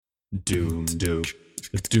Doom doom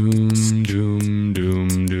doom doom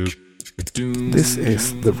doom doom. This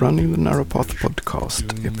is the Running the Narrow Path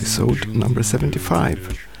podcast, episode number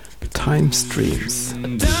 75, Time Streams.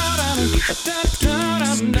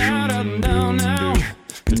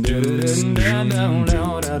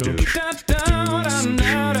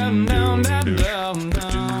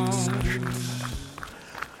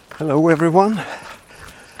 Hello everyone.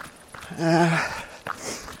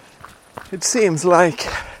 It seems like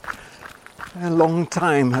a long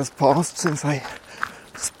time has passed since I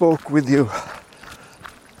spoke with you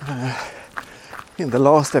in the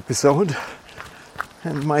last episode,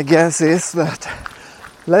 and my guess is that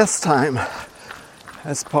less time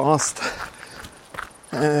has passed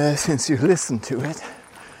since you listened to it.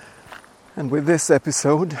 And with this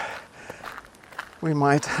episode we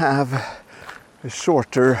might have a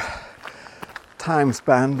shorter time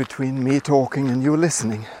span between me talking and you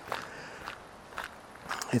listening.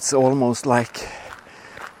 It's almost like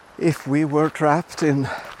if we were trapped in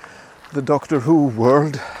the Doctor Who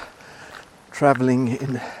world, traveling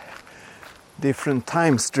in different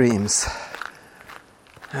time streams.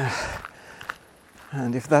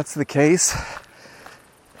 And if that's the case,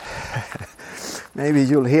 maybe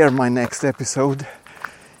you'll hear my next episode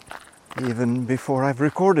even before I've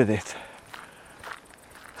recorded it.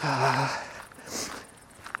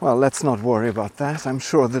 Well, let's not worry about that. I'm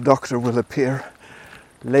sure the Doctor will appear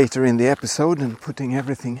later in the episode and putting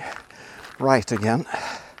everything right again.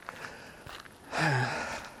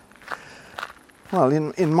 Well,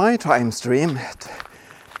 in my time stream,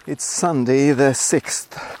 it's Sunday the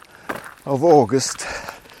 6th of August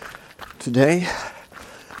today.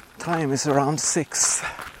 Time is around 6,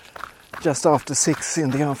 just after 6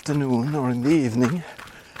 in the afternoon or in the evening.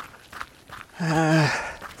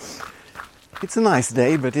 It's a nice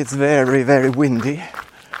day, but it's very, very windy.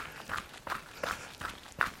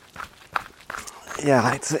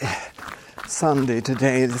 Yeah, it's Sunday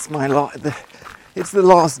today. It's it's the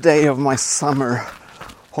last day of my summer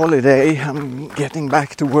holiday. I'm getting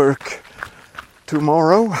back to work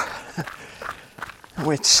tomorrow,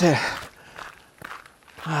 which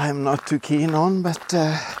I'm not too keen on, but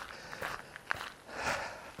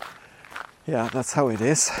yeah, that's how it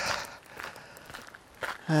is.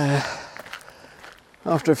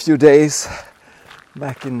 After a few days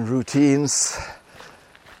back in routines,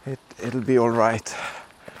 it'll be all right,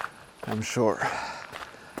 I'm sure.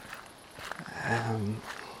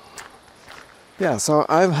 Yeah, so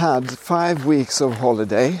I've had 5 weeks of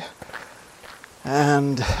holiday,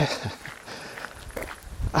 and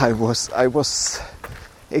I was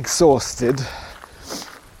exhausted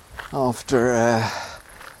after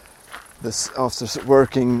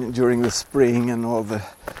working during the spring and all the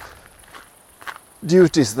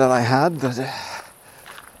duties that I had that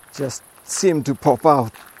just seemed to pop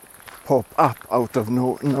up out of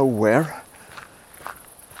nowhere.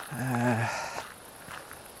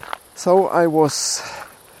 So I was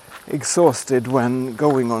exhausted when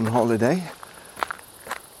going on holiday,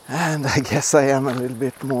 and I guess I am a little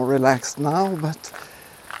bit more relaxed now, but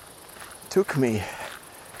took me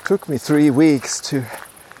 3 weeks to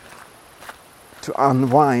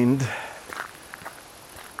unwind.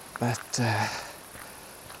 But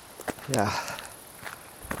yeah,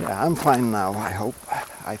 I'm fine now,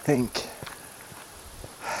 I think.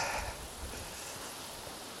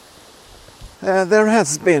 There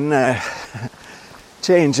has been a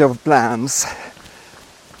change of plans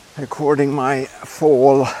according my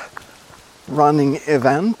fall running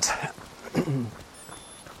event.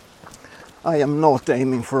 I am not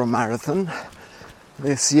aiming for a marathon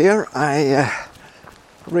this year. I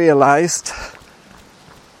realized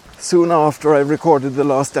soon after I recorded the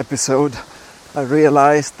last episode, I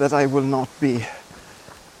realized that I will not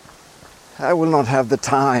have the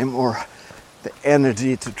time or the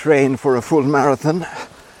energy to train for a full marathon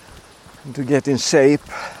and to get in shape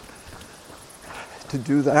to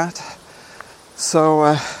do that.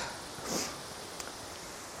 So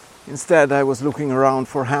instead I was looking around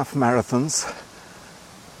for half marathons,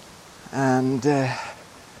 and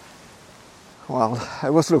I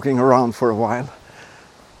was looking around for a while.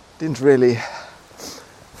 Didn't really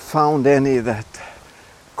found any that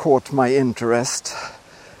caught my interest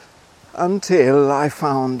until I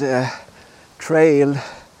found a 20k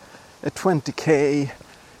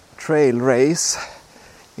trail race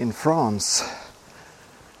in France,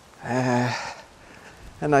 and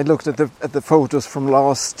I looked at the photos from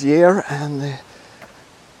last year, and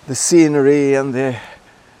the scenery and the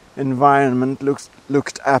environment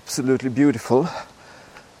looked absolutely beautiful.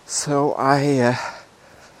 So I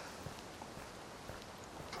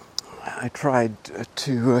tried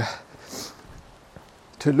to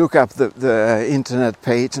to look up the internet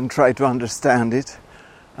page and try to understand it.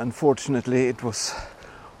 Unfortunately, it was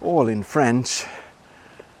all in French.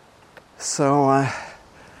 So,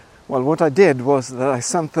 well, what I did was that I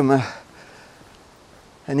sent them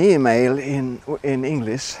an email in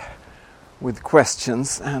English with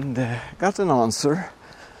questions and got an answer.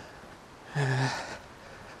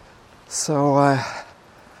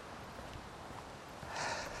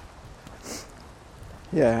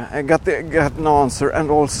 Yeah, I got an answer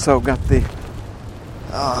and also got the.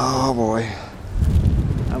 Oh boy,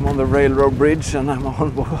 I'm on the railroad bridge and I'm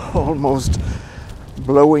almost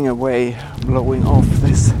blowing off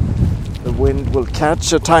this. The wind will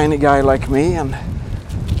catch a tiny guy like me and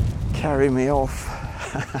carry me off.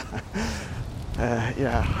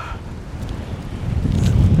 Yeah.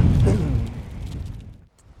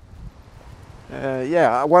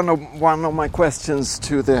 Yeah, one of my questions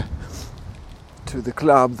to the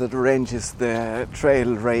club that arranges the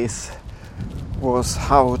trail race was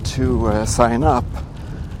how to sign up,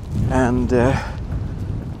 and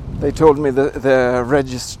they told me the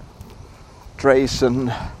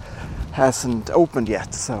registration hasn't opened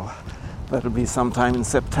yet, so that'll be sometime in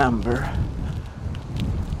September.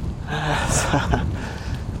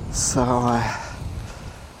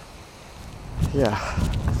 Yeah.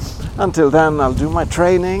 Until then, I'll do my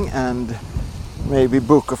training and maybe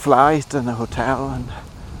book a flight and a hotel and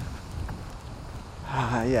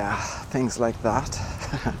yeah, things like that.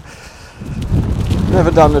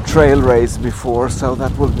 Never done a trail race before, so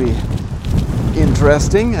that will be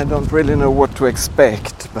interesting. I don't really know what to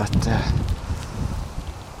expect, but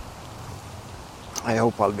I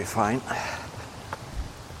hope I'll be fine.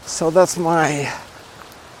 So that's my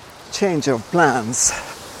change of plans.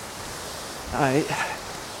 I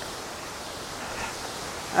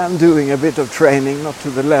am doing a bit of training, not to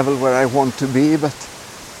the level where I want to be, but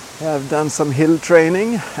I've done some hill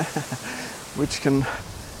training, which can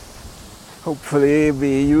hopefully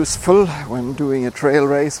be useful when doing a trail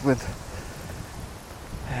race with,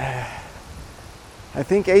 I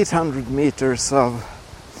think 800 meters of,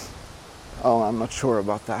 oh, I'm not sure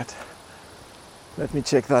about that. Let me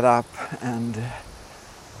check that up and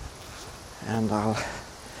I'll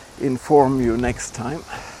inform you next time.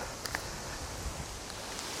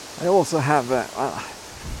 I also have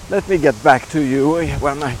let me get back to you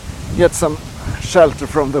when I get some shelter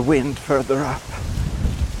from the wind further up.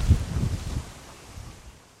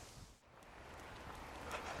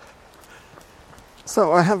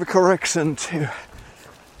 So I have a correction to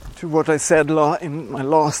what I said in my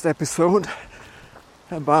last episode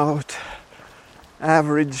about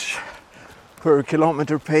average per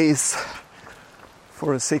kilometer pace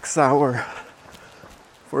for a 6 hour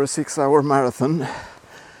marathon.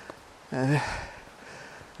 A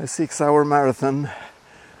 6 hour marathon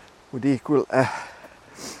would equal an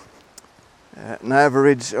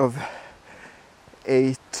average of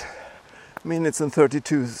 8 minutes and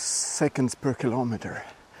 32 seconds per kilometer.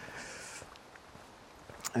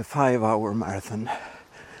 A 5 hour marathon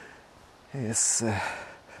is a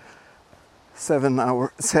 5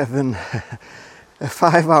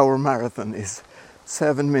 hour marathon is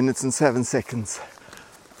 7 minutes and 7 seconds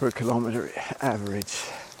per kilometer average.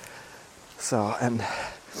 So, and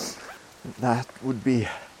that would be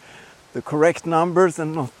the correct numbers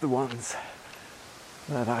and not the ones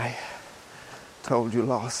that I told you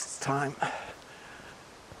last time.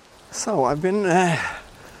 So I've been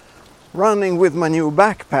running with my new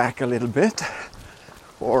backpack a little bit,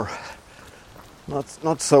 or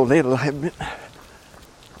not so little.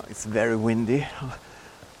 It's very windy. I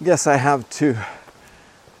guess I have to.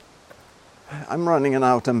 I'm running an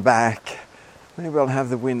out and back. Maybe I'll have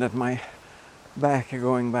the wind at my back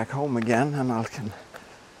going back home again, and I can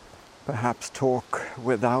perhaps talk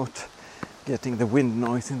without getting the wind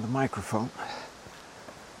noise in the microphone.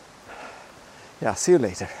 Yeah, see you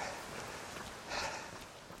later.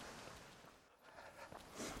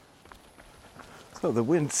 So the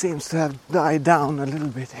wind seems to have died down a little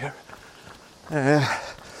bit here.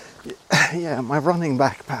 Yeah, my running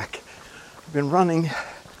backpack. I've been running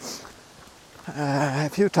a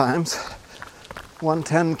few times, one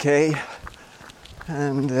 10K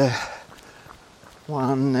and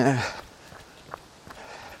one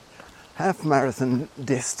half marathon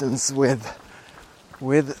distance with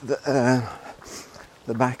the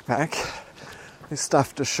backpack. I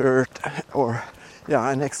stuffed a shirt,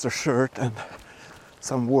 an extra shirt and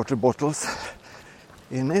some water bottles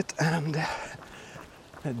in it, and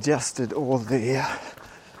adjusted all the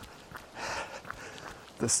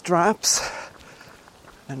straps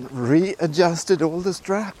and readjusted all the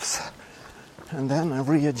straps, and then I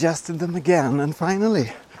readjusted them again, and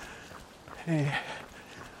finally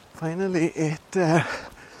finally it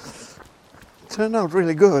turned out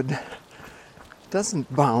really good.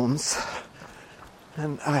 Doesn't bounce,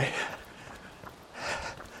 and I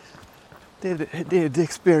did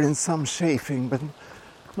experience some chafing, but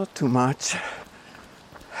not too much.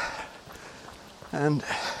 And I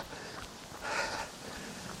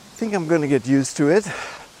think I'm going to get used to it.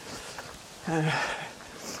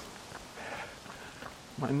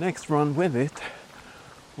 My next run with it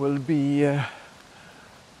will be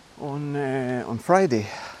on Friday,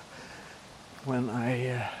 when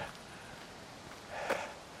I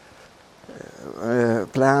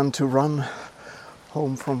plan to run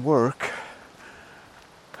home from work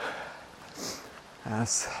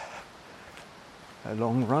as a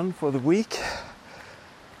long run for the week.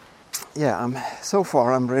 Yeah, so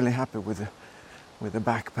far I'm really happy with the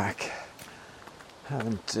backpack.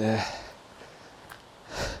 Haven't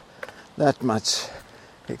that much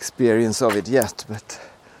experience of it yet, but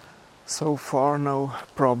so far no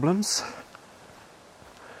problems.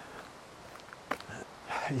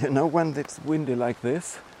 You know, when it's windy like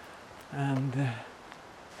this and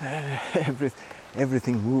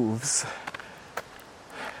everything moves,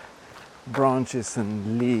 branches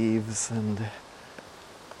and leaves and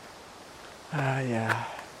yeah,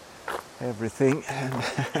 everything, and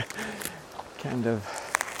kind of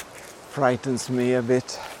frightens me a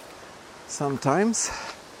bit sometimes.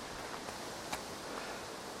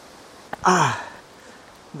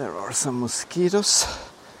 There are some mosquitoes.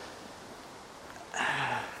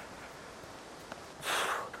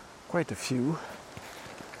 Quite a few,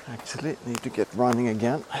 actually. Need to get running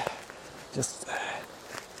again. Just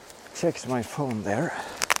checked my phone there.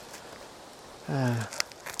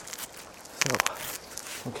 So,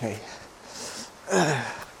 okay.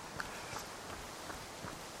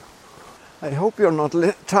 I hope you're not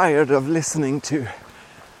tired of listening to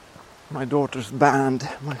my daughter's band,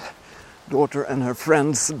 my daughter and her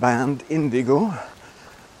friend's band, Indigo.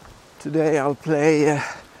 Today I'll play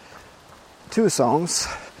 2 songs.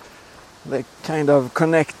 They kind of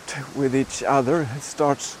connect with each other.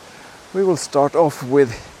 We will start off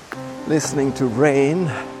with listening to Rain,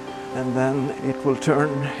 and then it will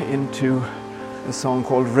turn into a song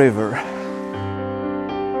called River.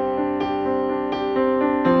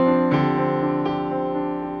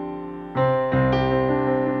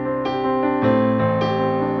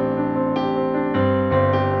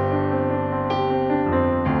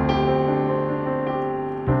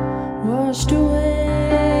 Washed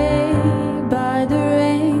away by the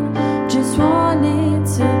rain, just want it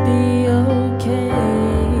to be okay.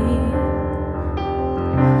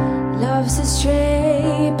 Love's a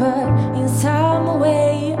stray, but in some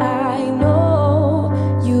way I know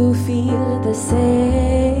you feel the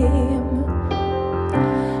same.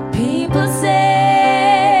 People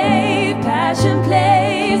say passion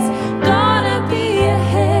plays, gonna be a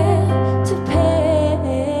hell to pay.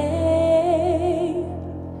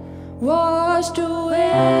 Washed away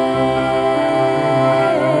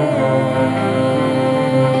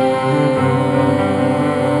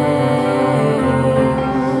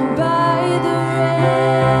by the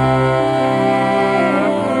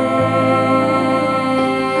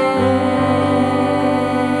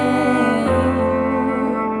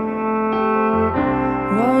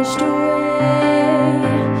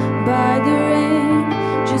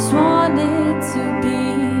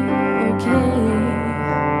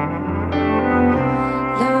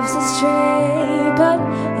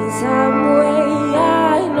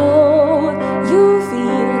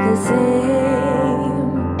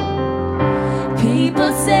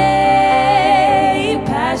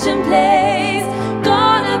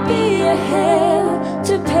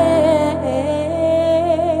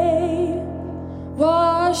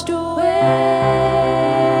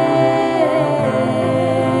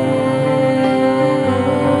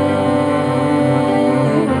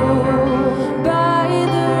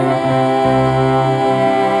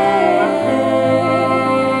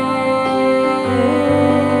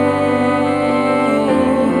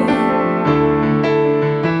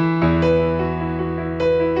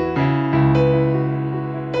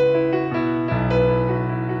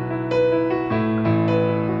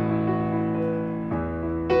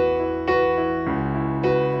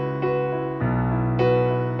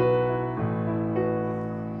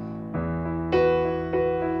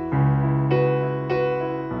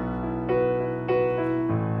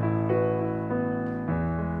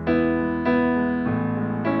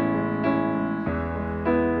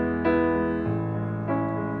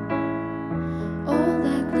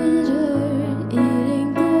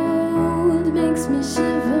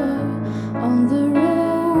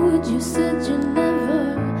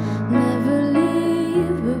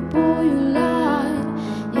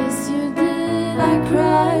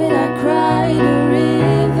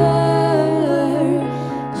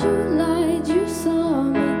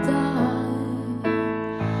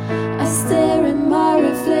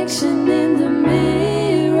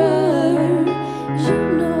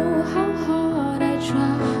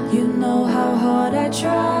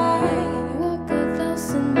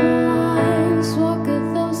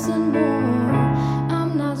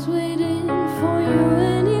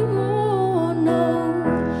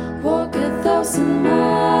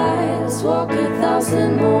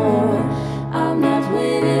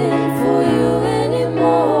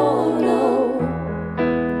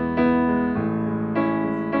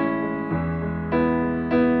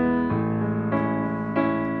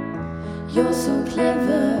You're so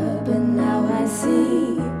clever, but now I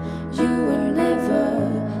see you were never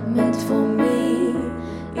meant for me.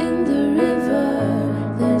 In the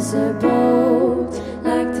river, there's a boat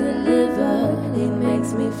like the liver, it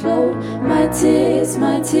makes me float. My tears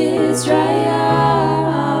dry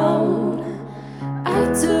out.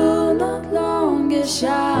 I do not longer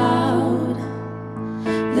shout.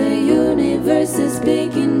 The universe is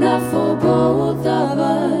big enough for both of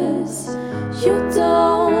us. You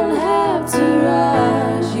don't have to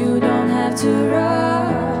rush, you don't have to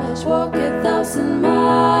rush. Walk 1,000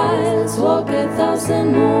 miles, walk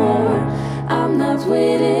 1,000 more. I'm not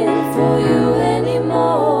waiting for you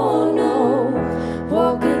anymore, no.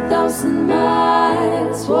 Walk 1,000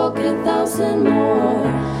 miles, walk 1,000 more.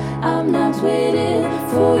 I'm not waiting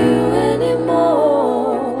for you anymore.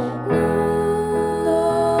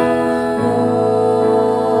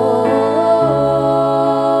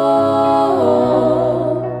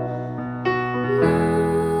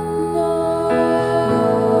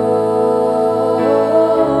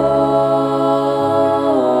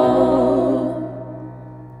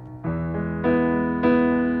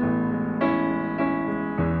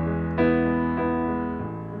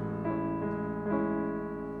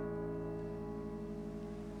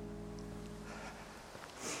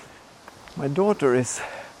 My daughter is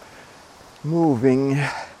moving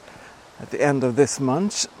at the end of this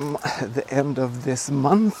month,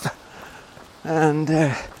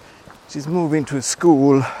 and she's moving to a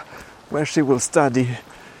school where she will study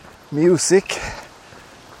music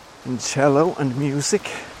and cello and music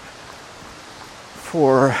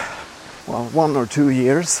for 1 or 2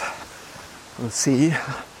 years. We'll see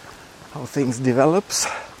how things develops,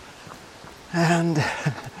 and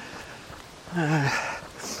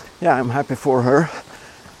yeah, I'm happy for her.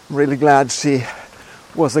 I'm really glad she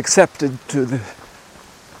was accepted to the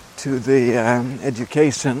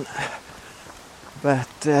education, but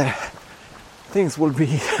things will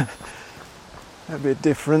be a bit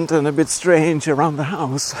different and a bit strange around the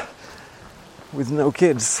house with no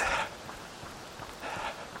kids.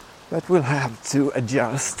 But we'll have to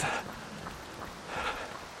adjust.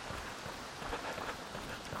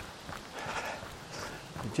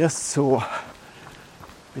 I just saw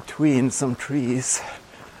between some trees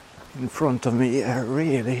in front of me a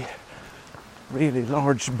really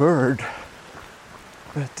large bird,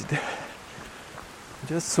 but I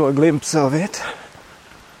just saw a glimpse of it,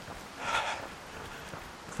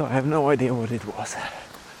 so I have no idea what it was.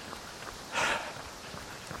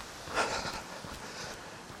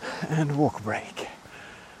 And walk break,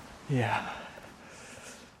 yeah,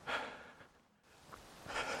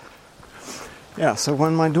 so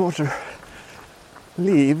when my daughter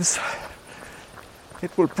leaves,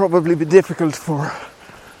 it will probably be difficult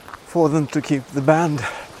for them to keep the band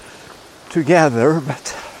together,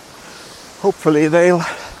 but hopefully they'll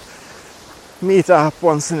meet up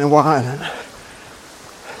once in a while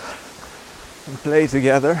and play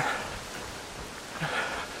together.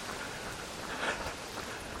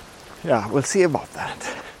 Yeah, we'll see about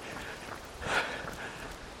that.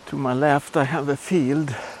 To my left I have a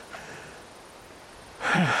field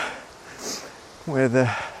where the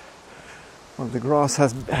grass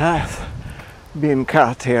has been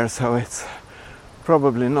cut here, so it's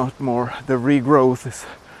probably not more, the regrowth is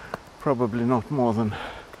probably not more than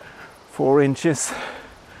 4 inches,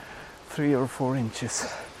 3 or 4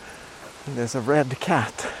 inches. And there's a red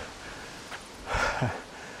cat.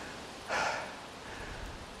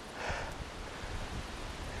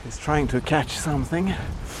 He's trying to catch something,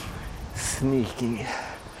 sneaking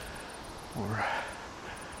or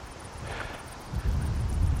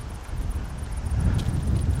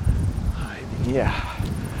yeah,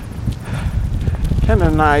 kind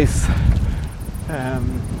of nice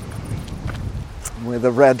with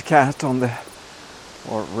a red cat on the,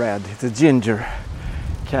 or red, it's a ginger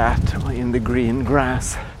cat in the green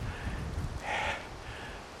grass.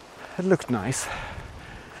 It looked nice,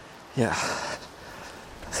 yeah.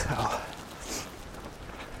 So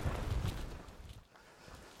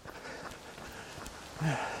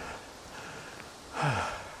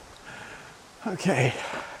okay,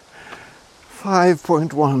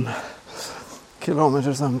 5.1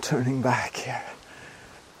 kilometers I'm turning back here,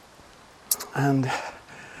 and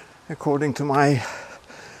according to my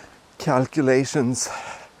calculations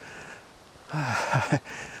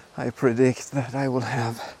I predict that I will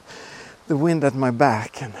have the wind at my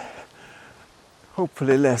back and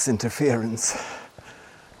hopefully less interference.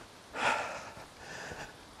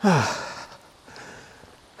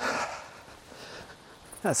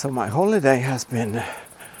 So my holiday has been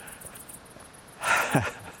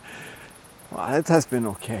well, it has been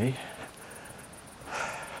okay.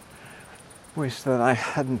 wish that I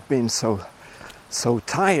hadn't been so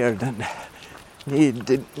tired and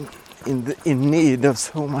in need of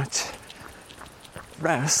so much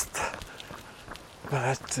rest.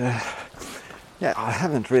 But yeah, I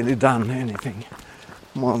haven't really done anything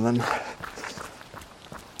more than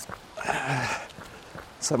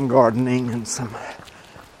some gardening and some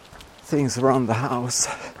things around the house.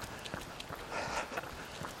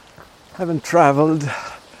 Haven't traveled.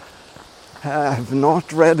 Have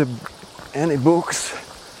not read any books.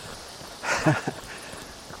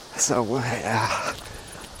 So yeah,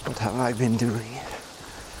 what have I been doing?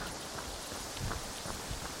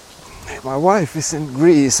 My wife is in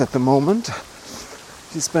Greece at the moment.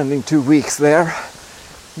 She's spending 2 weeks there,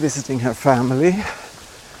 visiting her family.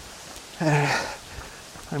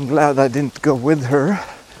 I'm glad I didn't go with her,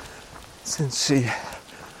 since she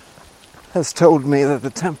has told me that the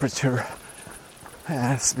temperature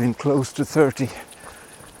has been close to 30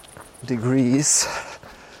 degrees,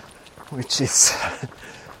 which is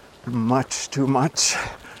much too much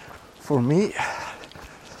for me.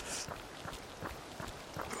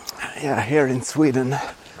 Yeah, here in Sweden,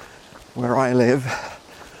 where I live,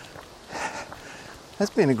 has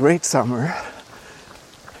been a great summer.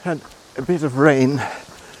 Had a bit of rain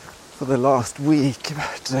for the last week,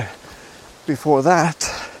 but before that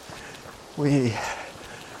we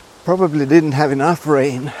probably didn't have enough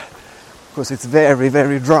rain because it's very,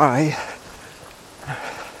 very dry.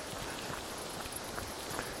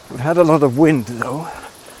 We've had a lot of wind though.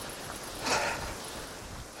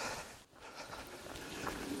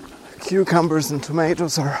 Cucumbers and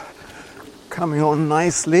tomatoes are coming on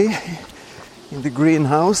nicely in the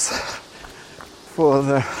greenhouse. For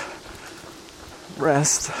the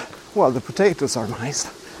rest, well, the potatoes are nice,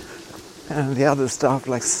 and the other stuff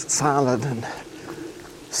like salad and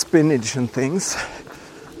spinach and things,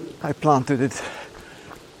 I planted it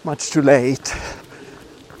much too late,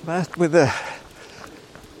 but with a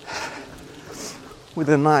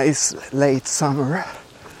nice late summer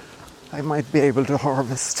I might be able to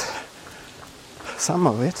harvest some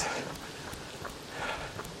of it.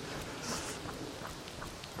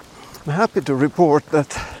 I'm happy to report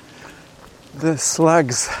that the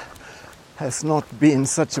slugs has not been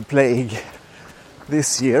such a plague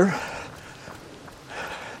this year,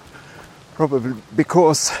 probably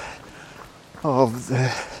because of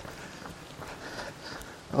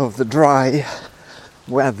the dry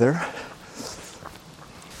weather.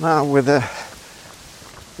 Now with a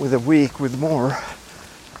week with more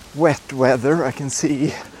wet weather, I can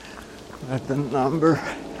see that the number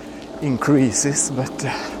increases, but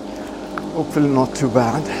hopefully not too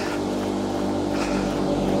bad.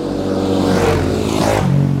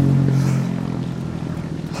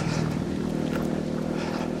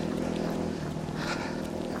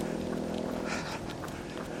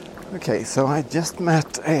 Okay, so I just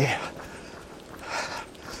met a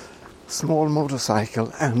small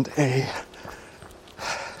motorcycle and a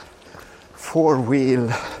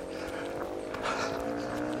four-wheel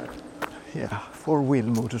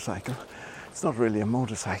motorcycle. It's not really a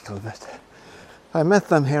motorcycle, but I met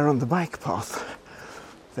them here on the bike path.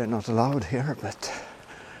 They're not allowed here, but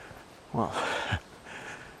well,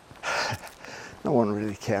 no one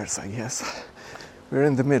really cares, I guess. We're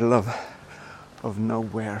in the middle of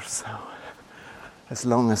nowhere, so as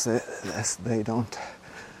long as they don't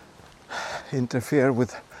interfere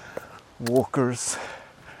with walkers,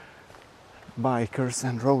 bikers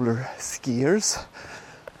and roller skiers,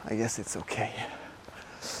 I guess it's okay.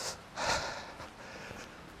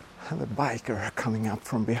 And a biker coming up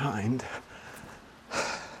from behind.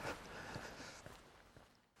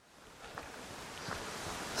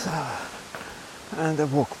 So, and a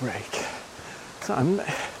walk break. So I'm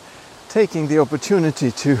taking the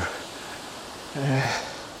opportunity to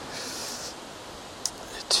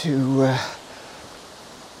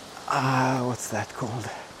what's that called?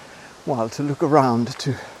 Well, to look around,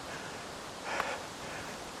 to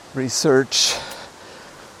research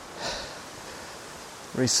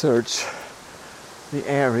the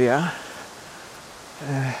area,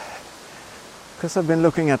 because I've been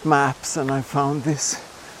looking at maps and I found these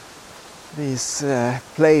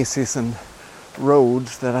places and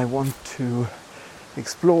roads that I want to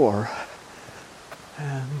explore,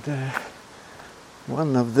 and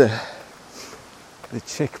one of the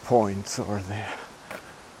checkpoints, or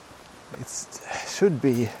it should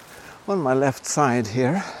be on my left side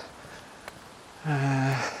here.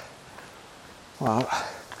 Well,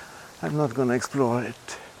 I'm not going to explore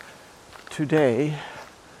it today,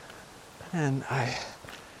 and I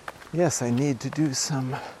need to do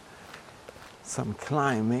some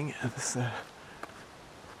climbing. It's a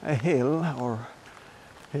hill or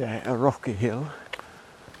a rocky hill,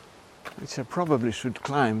 which I probably should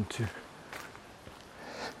climb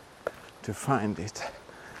to find it.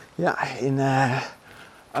 Yeah, in an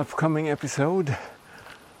upcoming episode,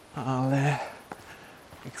 I'll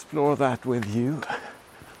explore that with you.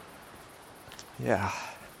 Yeah.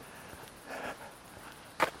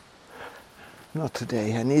 Not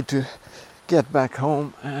today. I need to get back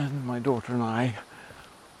home, and my daughter and I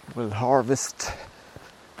will harvest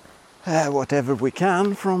whatever we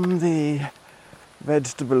can from the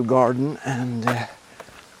vegetable garden and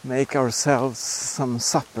make ourselves some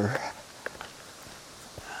supper.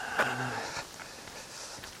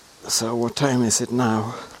 So what time is it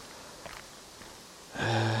now?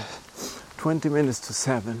 20 minutes to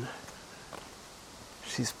 7.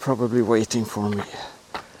 She's probably waiting for me.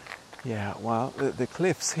 Yeah, well, the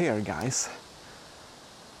cliffs here, guys,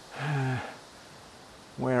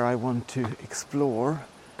 where I want to explore,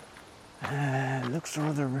 looks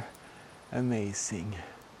rather amazing.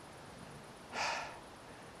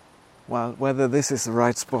 Well, whether this is the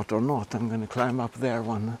right spot or not, I'm going to climb up there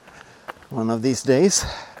one of these days.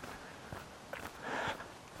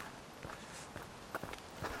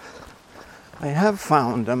 I have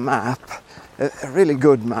found a map, a really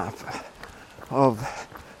good map of,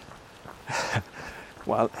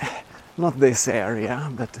 well, not this area,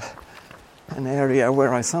 but an area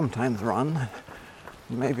where I sometimes run.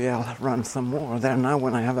 Maybe I'll run some more there now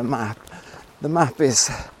when I have a map. The map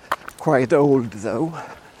is quite old though,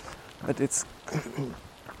 but it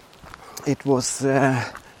was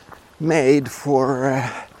made for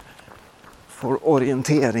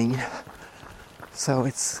orienteering, so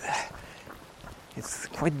it's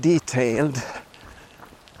quite detailed,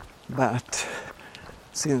 but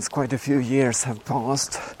since quite a few years have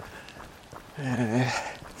passed,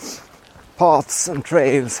 paths and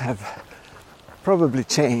trails have probably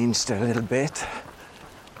changed a little bit.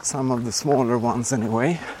 Some of the smaller ones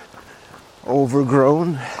anyway,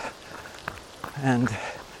 overgrown, and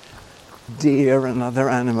deer and other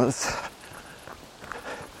animals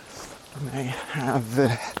may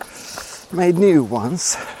have made new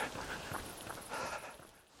ones.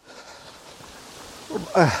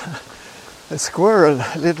 A squirrel,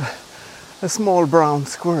 a small brown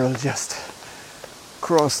squirrel just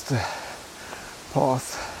crossed the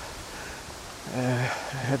path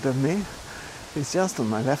ahead of me. He's just on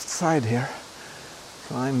my left side here,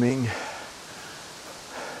 climbing.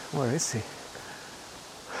 Where is he?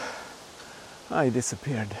 He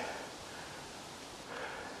disappeared.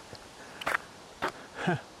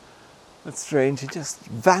 That's strange, he just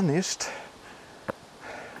vanished.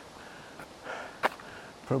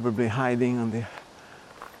 Probably hiding on the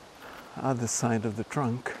other side of the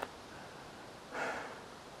trunk.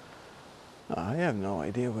 I have no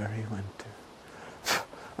idea where he went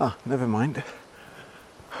to. Never mind.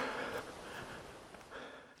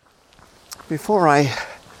 Before I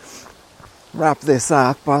wrap this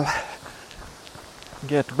up, I'll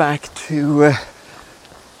get back to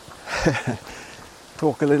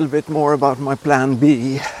talk a little bit more about my plan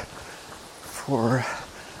B for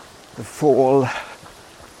the fall.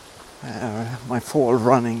 My fall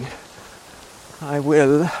running. I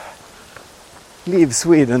will leave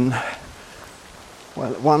Sweden,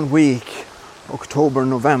 well, 1 week, October,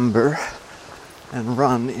 November, and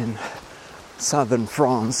run in southern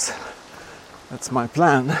France. That's my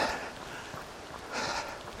plan.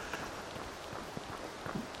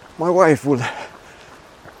 My wife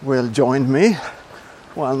will join me,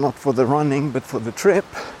 well, not for the running, but for the trip,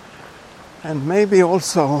 and maybe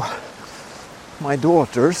also my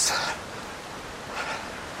daughters.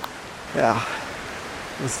 Yeah,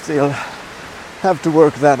 we still have to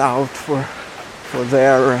work that out for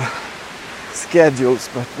their schedules,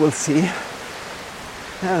 but we'll see.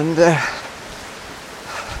 And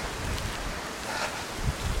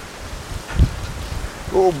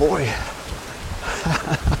oh boy,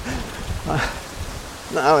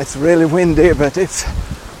 now it's really windy, but it's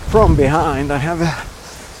from behind. I have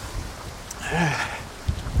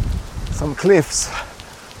some cliffs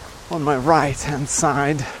on my right hand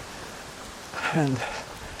side, and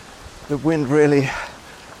the wind really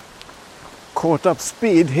caught up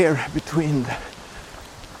speed here between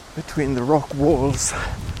the rock walls.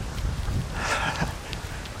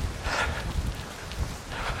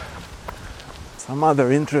 Some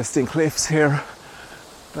other interesting cliffs here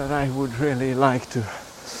that I would really like to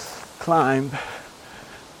climb.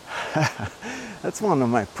 That's one of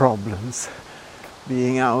my problems,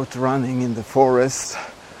 being out running in the forest.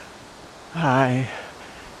 I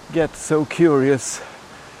get so curious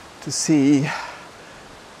to see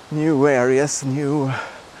new areas, new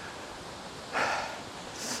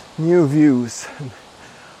views.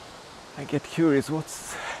 I get curious,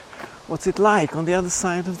 what's it like on the other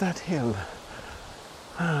side of that hill?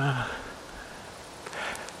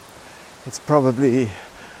 It's probably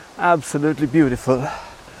absolutely beautiful,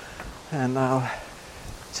 and I'll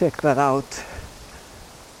check that out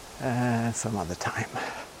some other time.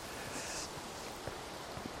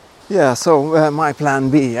 Yeah, so my plan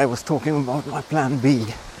B, I was talking about my plan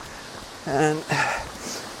B, and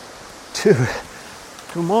to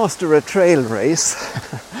master a trail race,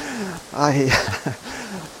 I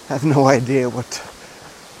have no idea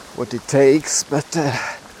what it takes, but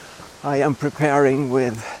I am preparing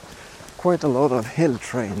with quite a lot of hill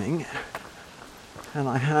training, and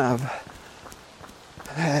I have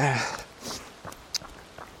I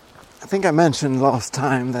think I mentioned last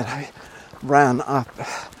time that I ran up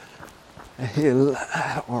a hill,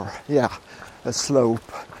 a slope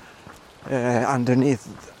underneath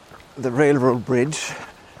the railroad bridge,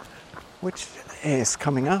 which is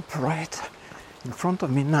coming up right in front of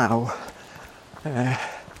me now,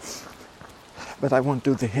 but I won't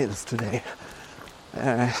do the hills today.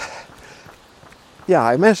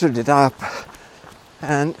 I measured it up,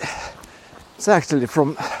 and it's actually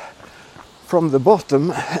from the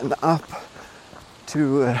bottom and up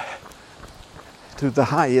to the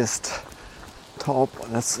highest top.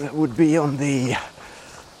 That would be on the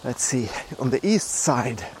east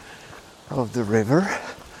side of the river,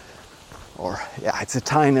 it's a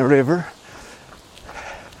tiny river,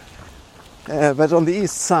 but on the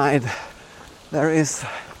east side there is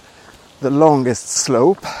the longest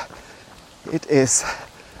slope. It is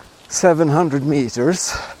 700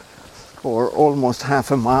 meters, or almost half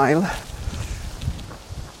a mile,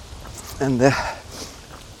 and the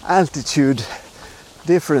altitude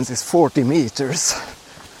difference is 40 meters,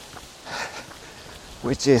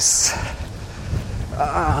 which is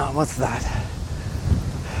what's that?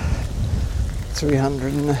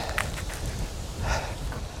 300.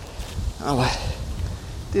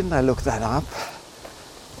 Didn't I look that up?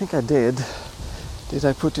 I think I did. Did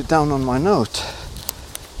I put it down on my note?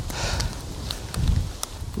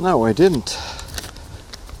 No, I didn't.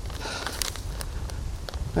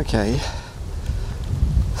 Okay.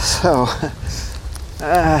 So,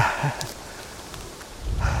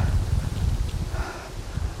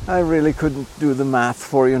 I really couldn't do the math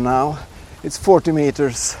for you now. It's 40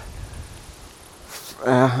 meters,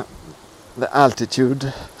 the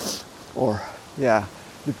altitude,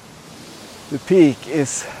 the peak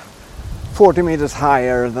is 40 meters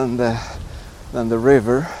higher than the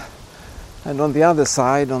river, and on the other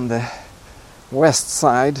side, on the west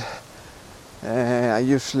side, I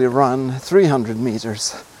usually run 300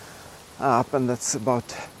 meters up, and that's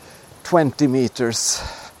about 20 meters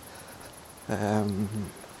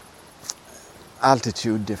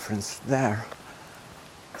altitude difference there.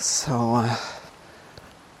 So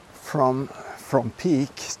from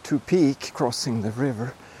peak to peak, crossing the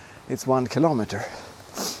river, it's 1 kilometer.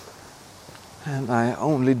 And I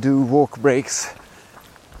only do walk breaks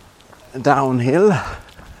downhill.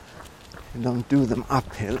 I don't do them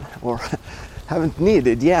uphill, or haven't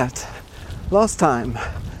needed yet. Last time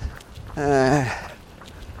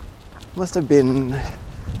must have been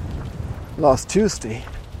last Tuesday.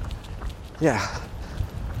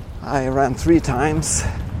 I ran 3 times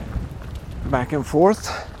back and forth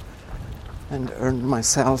and earned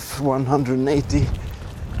myself 180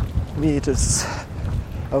 meters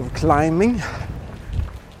of climbing.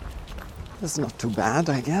 That's not too bad,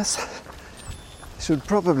 I guess. Should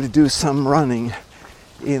probably do some running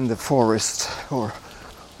in the forest or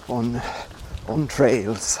on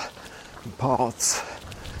trails and paths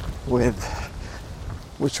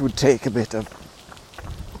which would take a bit of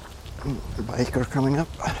biker coming up.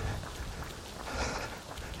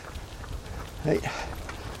 Hey.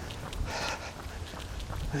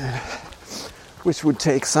 Which would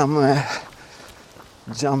take some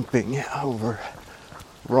jumping over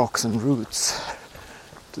rocks and roots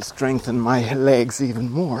to strengthen my legs even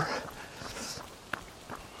more.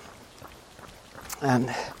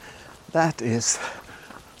 And that is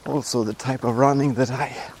also the type of running that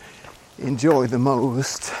I enjoy the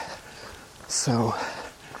most. So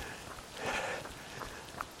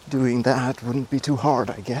doing that wouldn't be too hard,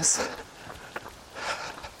 I guess.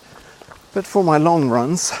 But for my long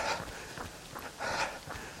runs,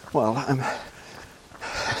 I'm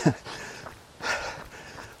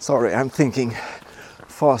sorry, I'm thinking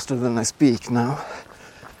faster than I speak now.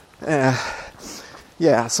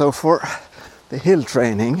 So for the hill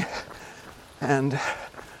training and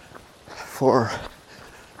for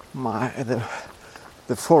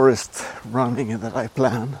the forest running that I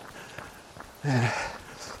plan,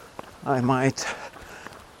 I might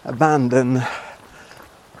abandon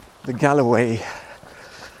the Galloway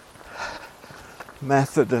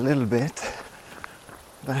method a little bit,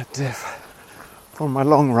 but for my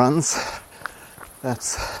long runs,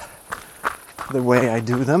 that's the way I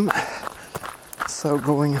do them. So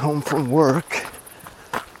going home from work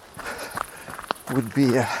would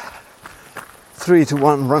be a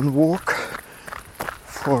 3-to-1 run walk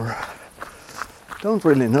for, don't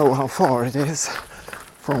really know how far it is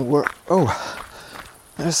from work. Oh,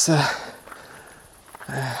 there's a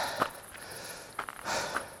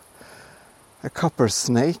copper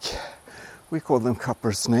snake. We call them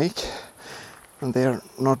copper snake, and they are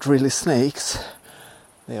not really snakes.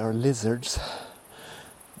 They are lizards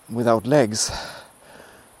without legs.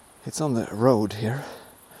 It's on the road here,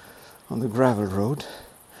 on the gravel road,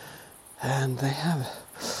 and they have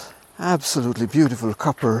absolutely beautiful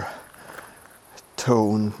copper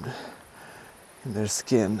tone in their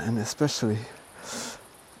skin, and especially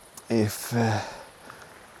if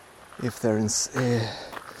they're in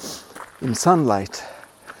sunlight,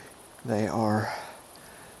 they are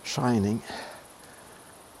shining.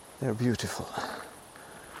 They're beautiful.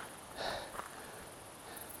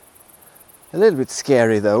 A little bit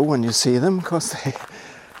scary though when you see them, because they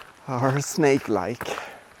are snake-like.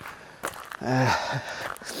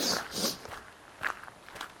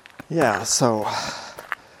 Yeah, so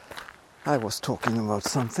I was talking about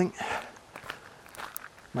something.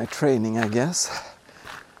 My training, I guess.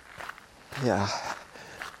 Yeah,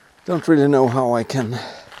 don't really know how I can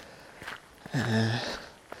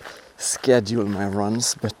schedule my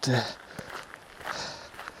runs, but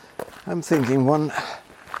I'm thinking one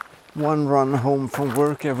run home from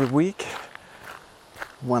work every week,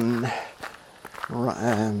 one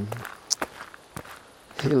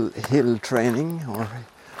hill training, or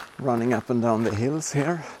running up and down the hills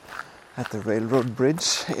here at the railroad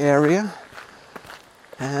bridge area,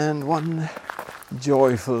 and one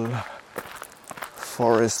joyful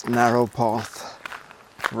forest narrow path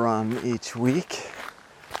run each week.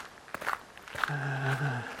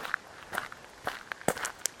 I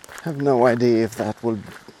have no idea if that will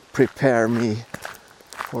prepare me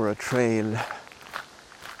for a trail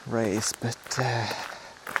race, but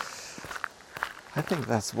I think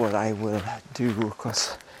that's what I will do,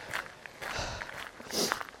 because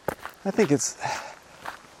I think it's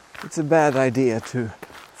a bad idea to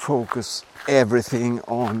focus everything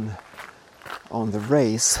on the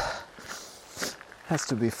race. It has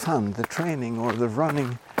to be fun, the training or the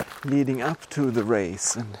running leading up to the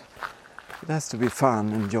race, and it has to be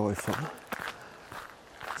fun and joyful.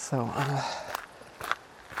 So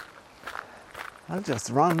I'll just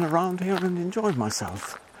run around here and enjoy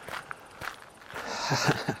myself.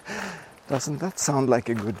 Doesn't that sound like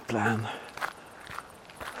a good plan?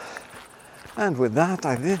 And with that,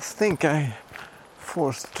 I did think I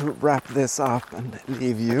forced to wrap this up and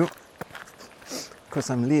leave you, because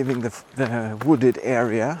I'm leaving the wooded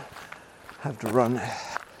area. Have to run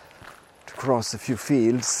to cross a few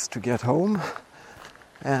fields to get home,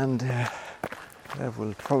 and there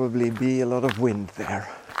will probably be a lot of wind there.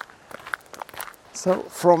 So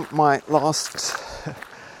from my last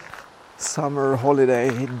summer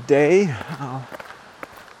holiday day, I'll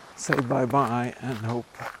say bye-bye and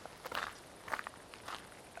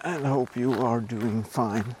hope you are doing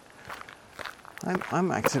fine.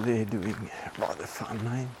 I'm actually doing rather fun.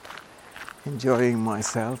 I'm enjoying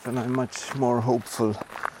myself, and I'm much more hopeful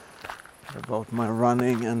about my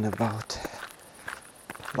running and about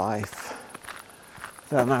life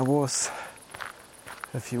than I was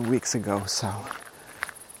a few weeks ago, so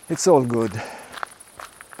it's all good.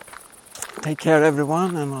 Take care,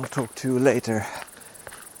 everyone, and I'll talk to you later.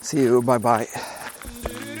 See you, bye-bye.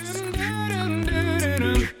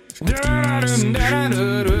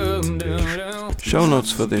 Show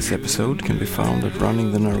notes for this episode can be found at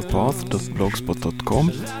runningthenarrowpath.blogspot.com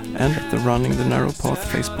and at the Running the Narrow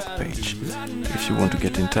Path Facebook page. If you want to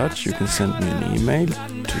get in touch, you can send me an email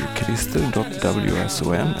to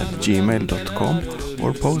christer.wson@gmail.com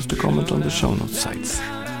or post a comment on the show notes sites.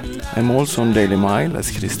 I'm also on Daily Mile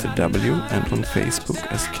as Christer W and on Facebook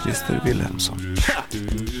as Christer Wilhelmsson.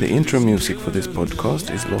 The intro music for this podcast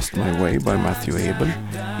is Lost My Way by Matthew Abel.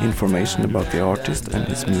 Information about the artist and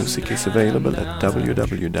his music is available at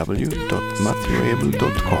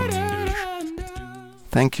www.matthewabel.com.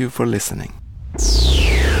 Thank you for listening.